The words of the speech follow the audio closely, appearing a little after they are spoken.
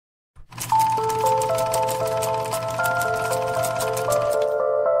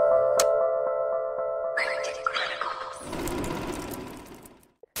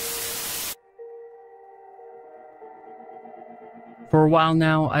For a while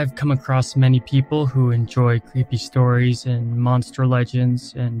now, I've come across many people who enjoy creepy stories and monster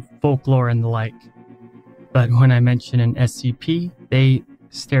legends and folklore and the like. But when I mention an SCP, they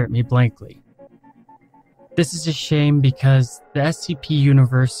stare at me blankly. This is a shame because the SCP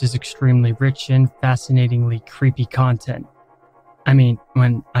Universe is extremely rich in fascinatingly creepy content. I mean,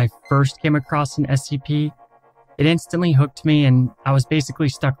 when I first came across an SCP, it instantly hooked me and I was basically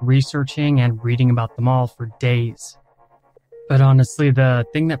stuck researching and reading about them all for days. But honestly, the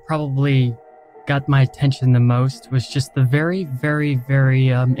thing that probably got my attention the most was just the very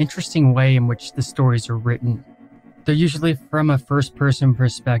interesting way in which the stories are written. They're usually from a first-person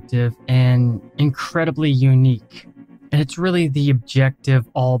perspective and incredibly unique. And it's really the objective,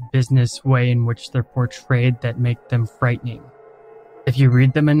 all-business way in which they're portrayed that make them frightening. If you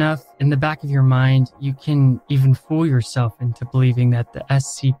read them enough, in the back of your mind, you can even fool yourself into believing that the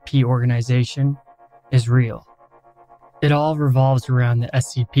SCP organization is real. It all revolves around the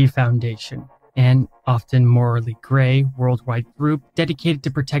SCP Foundation, an often morally gray worldwide group dedicated to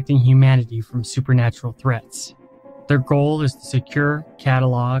protecting humanity from supernatural threats. Their goal is to secure,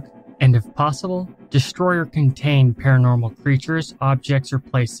 catalog, and if possible, destroy or contain paranormal creatures, objects, or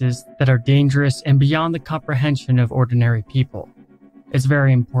places that are dangerous and beyond the comprehension of ordinary people. It's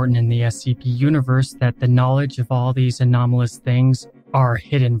very important in the SCP universe that the knowledge of all these anomalous things are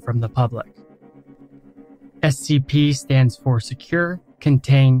hidden from the public. SCP stands for Secure,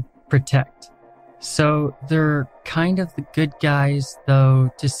 Contain, Protect. So they're kind of the good guys,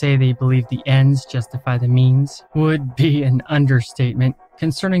 though to say they believe the ends justify the means would be an understatement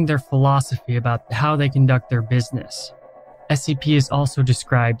concerning their philosophy about how they conduct their business. SCP is also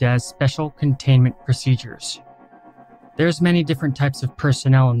described as Special Containment Procedures. There's many different types of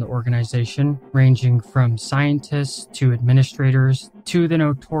personnel in the organization, ranging from scientists to administrators to the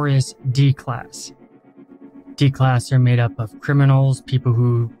notorious D-Class. D-Class are made up of criminals, people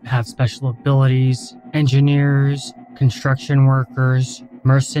who have special abilities, engineers, construction workers,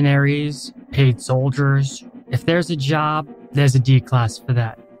 mercenaries, paid soldiers. If there's a job, there's a D-Class for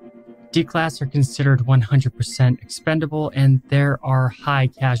that. D-Class are considered 100% expendable and there are high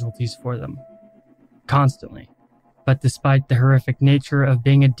casualties for them. Constantly. But despite the horrific nature of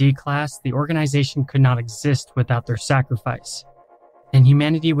being a D-Class, the organization could not exist without their sacrifice. And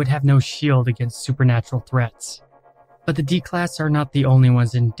humanity would have no shield against supernatural threats. But the D-Class are not the only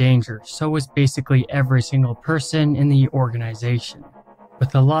ones in danger, so is basically every single person in the organization.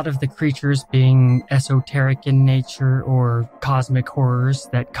 With a lot of the creatures being esoteric in nature or cosmic horrors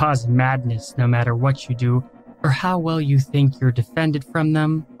that cause madness no matter what you do, or how well you think you're defended from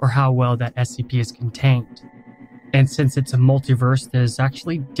them, or how well that SCP is contained. And since it's a multiverse, there's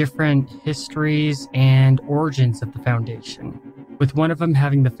actually different histories and origins of the Foundation, with one of them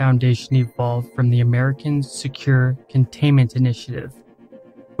having the Foundation evolve from the American Secure Containment Initiative,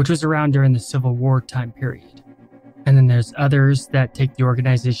 which was around during the Civil War time period. And then there's others that take the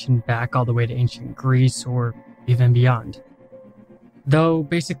organization back all the way to ancient Greece or even beyond. Though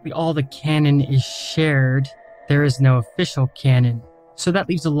basically all the canon is shared, there is no official canon, so that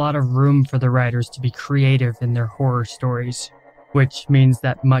leaves a lot of room for the writers to be creative in their horror stories, which means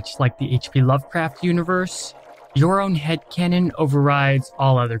that much like the H.P. Lovecraft universe, your own headcanon overrides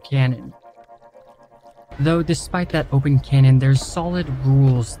all other canon. Though despite that open canon, there's solid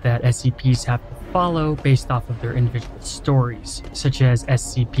rules that SCPs have to follow based off of their individual stories, such as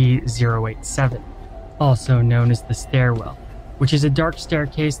SCP-087, also known as the Stairwell, which is a dark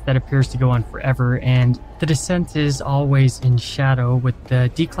staircase that appears to go on forever, and the descent is always in shadow, with the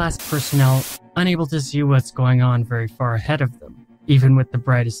D-Class personnel unable to see what's going on very far ahead of them, even with the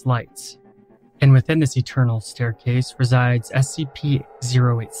brightest lights. And within this eternal staircase resides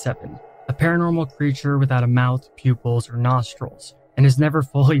SCP-087, a paranormal creature without a mouth, pupils, or nostrils, and is never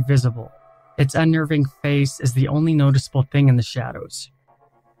fully visible. Its unnerving face is the only noticeable thing in the shadows.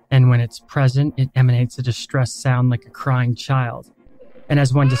 And when it's present, it emanates a distressed sound like a crying child. And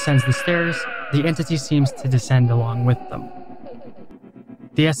as one descends the stairs, the entity seems to descend along with them.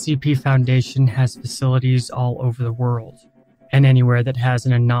 The SCP Foundation has facilities all over the world, and anywhere that has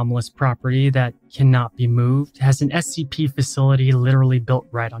an anomalous property that cannot be moved has an SCP facility literally built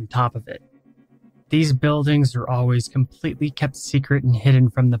right on top of it. These buildings are always completely kept secret and hidden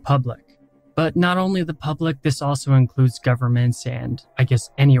from the public. But not only the public, this also includes governments and, I guess,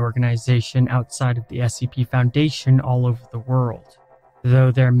 any organization outside of the SCP Foundation all over the world.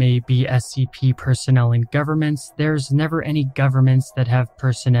 Though there may be SCP personnel in governments, there's never any governments that have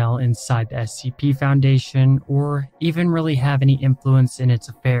personnel inside the SCP Foundation or even really have any influence in its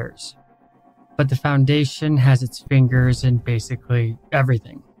affairs. But the Foundation has its fingers in basically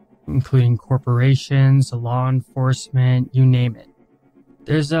everything, including corporations, law enforcement, you name it.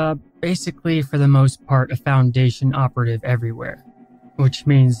 There's basically, for the most part, a Foundation operative everywhere, which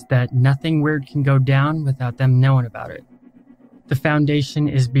means that nothing weird can go down without them knowing about it. The Foundation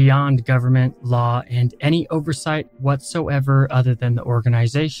is beyond government, law, and any oversight whatsoever other than the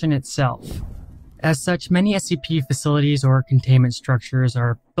organization itself. As such, many SCP facilities or containment structures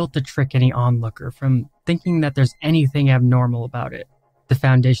are built to trick any onlooker from thinking that there's anything abnormal about it. The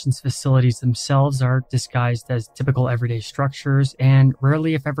Foundation's facilities themselves are disguised as typical everyday structures and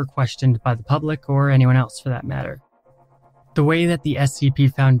rarely if ever questioned by the public or anyone else for that matter. The way that the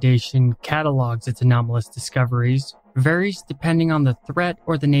SCP Foundation catalogs its anomalous discoveries varies depending on the threat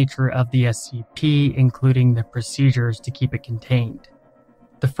or the nature of the SCP, including the procedures to keep it contained.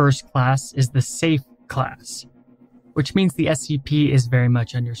 The first class is the Safe class, which means the SCP is very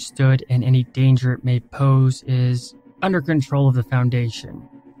much understood and any danger it may pose is under control of the Foundation,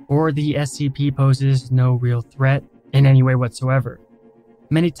 or the SCP poses no real threat in any way whatsoever.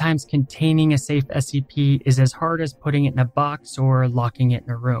 Many times containing a safe SCP is as hard as putting it in a box or locking it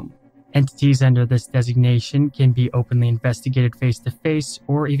in a room. Entities under this designation can be openly investigated face-to-face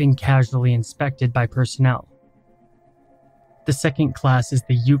or even casually inspected by personnel. The second class is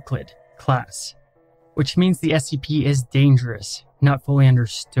the Euclid class, which means the SCP is dangerous, not fully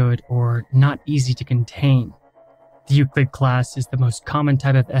understood, or not easy to contain. The Euclid class is the most common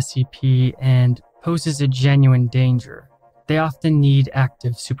type of SCP and poses a genuine danger. They often need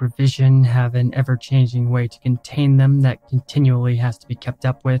active supervision, have an ever-changing way to contain them that continually has to be kept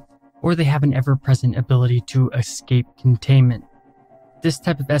up with, or they have an ever-present ability to escape containment. This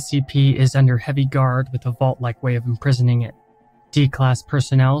type of SCP is under heavy guard with a vault-like way of imprisoning it. D-Class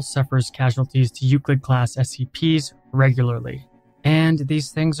personnel suffers casualties to Euclid-class SCPs regularly, and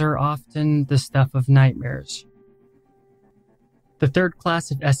these things are often the stuff of nightmares. The third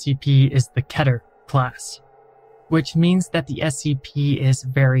class of SCP is the Keter class, which means that the SCP is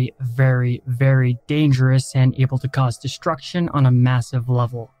very, very, very dangerous and able to cause destruction on a massive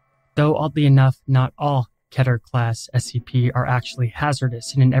level. Though oddly enough, not all Keter-class SCP are actually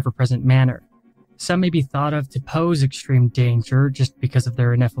hazardous in an ever-present manner. Some may be thought of to pose extreme danger just because of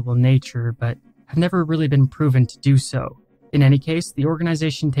their ineffable nature, but have never really been proven to do so. In any case, the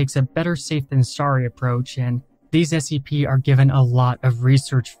organization takes a better safe than sorry approach, and these SCP are given a lot of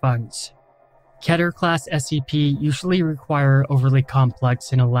research funds. Keter-class SCP usually require overly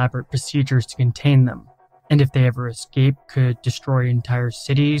complex and elaborate procedures to contain them, and if they ever escape, could destroy entire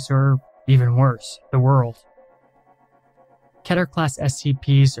cities or, even worse, the world. Keter-class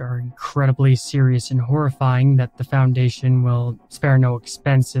SCPs are incredibly serious and horrifying that the Foundation will spare no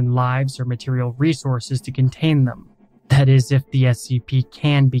expense in lives or material resources to contain them. That is, if the SCP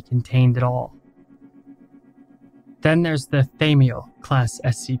can be contained at all. Then there's the Thamiel-class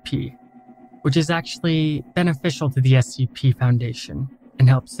SCP, which is actually beneficial to the SCP Foundation and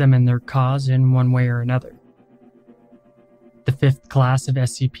helps them in their cause in one way or another. The fifth class of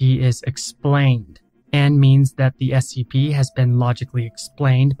SCP is Explained, and means that the SCP has been logically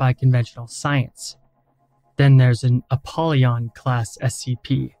explained by conventional science. Then there's an Apollyon-class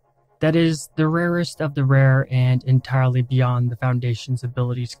SCP. That is the rarest of the rare and entirely beyond the Foundation's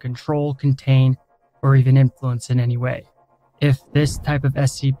ability to control, contain, or even influence in any way. If this type of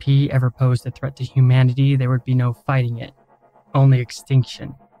SCP ever posed a threat to humanity, there would be no fighting it, only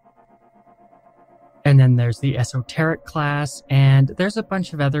extinction. And then there's the Esoteric class, and there's a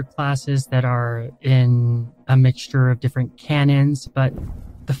bunch of other classes that are in a mixture of different canons, but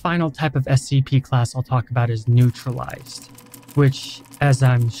the final type of SCP class I'll talk about is Neutralized, which, as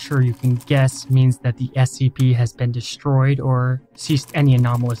I'm sure you can guess, means that the SCP has been destroyed or ceased any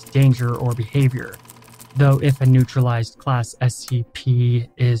anomalous danger or behavior. Though if a neutralized class SCP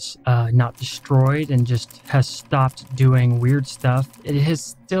is not destroyed and just has stopped doing weird stuff, it is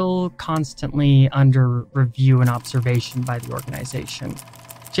still constantly under review and observation by the organization,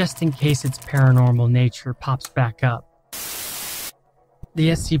 just in case its paranormal nature pops back up.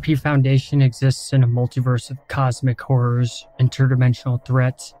 The SCP Foundation exists in a multiverse of cosmic horrors, interdimensional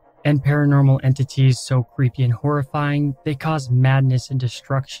threats, and paranormal entities so creepy and horrifying, they cause madness and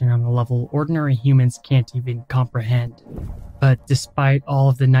destruction on a level ordinary humans can't even comprehend. But despite all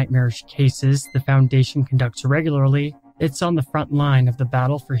of the nightmarish cases the Foundation conducts regularly, it's on the front line of the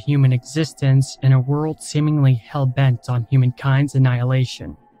battle for human existence in a world seemingly hell-bent on humankind's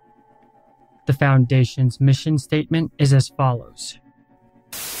annihilation. The Foundation's mission statement is as follows.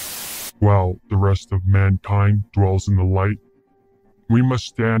 While the rest of mankind dwells in the light, we must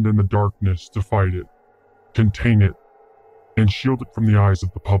stand in the darkness to fight it, contain it, and shield it from the eyes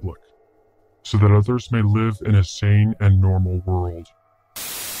of the public, so that others may live in a sane and normal world.